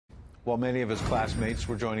While many of his classmates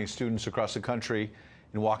were joining students across the country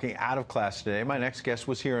in walking out of class today, my next guest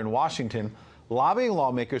was here in Washington lobbying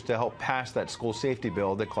lawmakers to help pass that school safety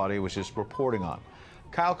bill that Claudia was just reporting on.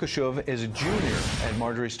 Kashuv is a junior at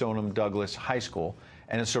Marjory Stoneman Douglas High School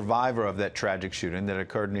and a survivor of that tragic shooting that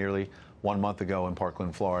occurred nearly 1 month ago in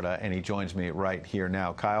Parkland, Florida, and he joins me right here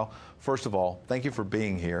now. Kyle, first of all, thank you for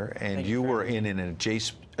being here. And you were in an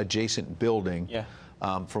adjacent building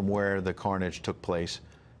from where the carnage took place.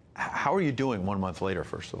 How are you doing 1 month later,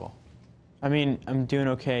 first of all? I mean, I'm doing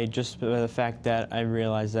okay just by the fact that I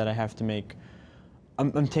realize that I have to make,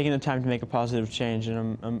 I'm taking the time to make a positive change,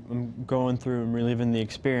 and I'm going through and reliving the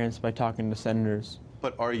experience by talking to senators.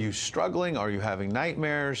 But are you struggling? Are you having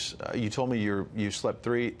nightmares? You told me you slept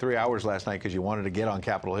three hours last night because you wanted to get on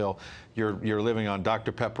Capitol Hill. You're living on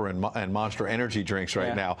Dr. Pepper and Monster energy drinks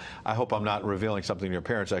right now. I hope I'm not revealing something to your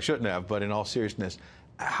parents I shouldn't have, but in all seriousness,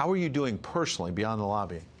 how are you doing personally beyond the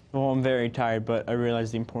lobbying? Well, I'm very tired, but I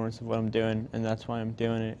realize the importance of what I'm doing, and that's why I'm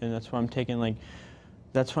doing it, and that's why I'm taking,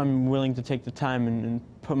 that's why I'm willing to take the time and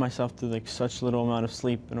put myself through, such little amount of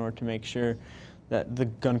sleep in order to make sure that the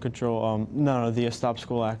gun control, the Stop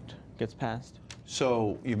School Act gets passed.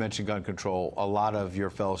 So you mentioned gun control. A lot of your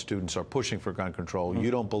fellow students are pushing for gun control.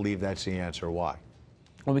 You don't believe that's the answer. Why?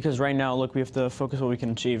 Well, because right now, look, we have to focus on what we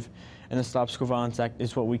can achieve, and the Stop School Violence Act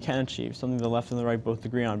is what we can achieve, something the left and the right both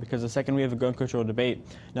agree on, because the second we have a gun control debate,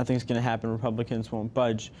 nothing's going to happen. Republicans won't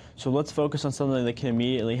budge. So let's focus on something that can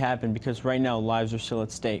immediately happen, because right now, lives are still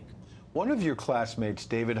at stake. One of your classmates,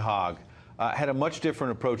 David Hogg, had a much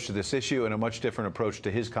different approach to this issue and a much different approach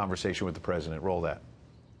to his conversation with the president. Roll that.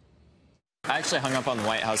 I actually hung up on the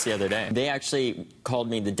White House the other day. They actually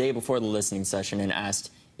called me the day before the listening session and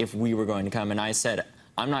asked if we were going to come, and I said,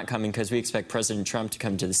 I'm not coming because we expect President Trump to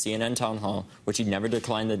come to the CNN town hall, which he never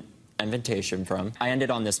declined the invitation from. I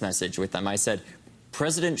ended on this message with them. I said,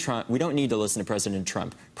 President Trump, we don't need to listen to President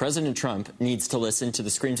Trump. President Trump needs to listen to the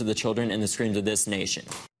screams of the children and the screams of this nation.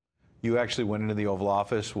 You actually went into the Oval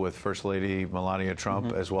Office with First Lady Melania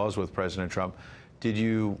Trump, as well as with President Trump.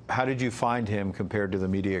 How did you find him compared to the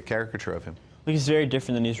media caricature of him? He's very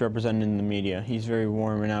different than he's represented in the media. He's very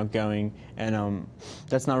warm and outgoing, and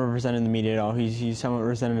that's not represented in the media at all. He's somewhat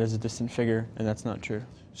represented as a distant figure, and that's not true.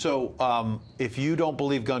 So if you don't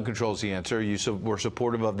believe gun control is the answer, you were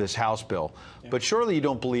supportive of this House bill, but surely you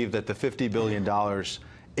don't believe that the $50 billion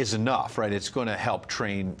is enough, right? It's going to help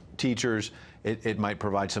train teachers. It might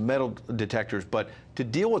provide some metal detectors, but to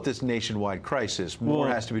deal with this nationwide crisis, more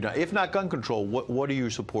has to be done. If not gun control, what are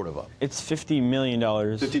you supportive of? It's $50 million.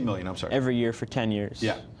 $50 million, I'm sorry. Every year for 10 years.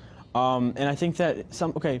 Yeah. And I think that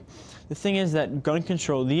the thing is that gun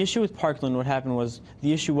control, the issue with Parkland, what happened was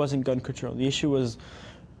the issue wasn't gun control. The issue was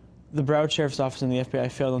the Broward Sheriff's Office and the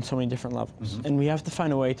FBI failed on so many different levels. And we have to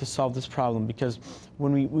find a way to solve this problem, because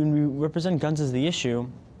when we represent guns as the issue,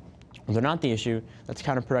 they're not the issue, that's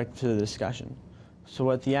counterproductive to the discussion. So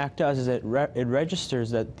what the Act does is it registers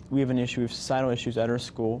that we have an issue with societal issues at our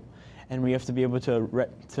school, and we have to be able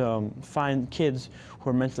to find kids who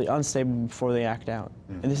are mentally unstable before they act out.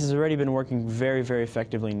 And this has already been working very, very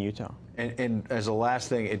effectively in Utah. And as a last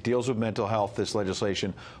thing, it deals with mental health, this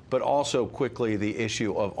legislation, but also quickly the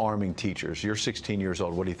issue of arming teachers. You're 16 years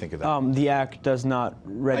old. What do you think of that? The Act does not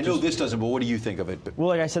register. I know this doesn't, but what do you think of it? Well,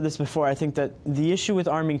 like I said this before, I think that the issue with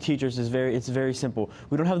arming teachers is very simple.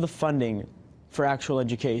 We don't have the funding for actual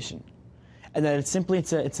education, and that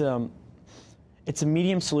it's a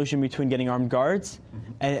medium solution between getting armed guards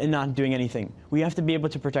and not doing anything. We have to be able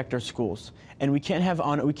to protect our schools, and we can't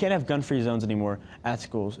have gun-free zones anymore at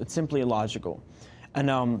schools. It's simply illogical.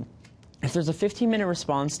 And if there's a 15-minute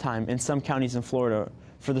response time in some counties in Florida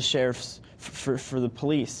for the sheriffs, for the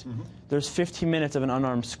police, there's 15 minutes of an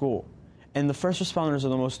unarmed school, and the first responders are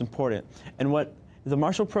the most important. And what the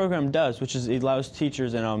Marshall Program does, which is it allows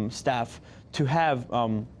teachers and staff to have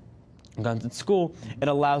guns at school, it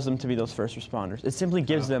allows them to be those first responders. It simply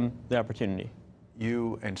gives them the opportunity.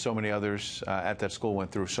 You and so many others at that school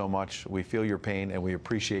went through so much. We feel your pain, and we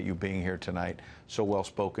appreciate you being here tonight. So well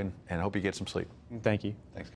spoken, and hope you get some sleep. Thank you. Thanks.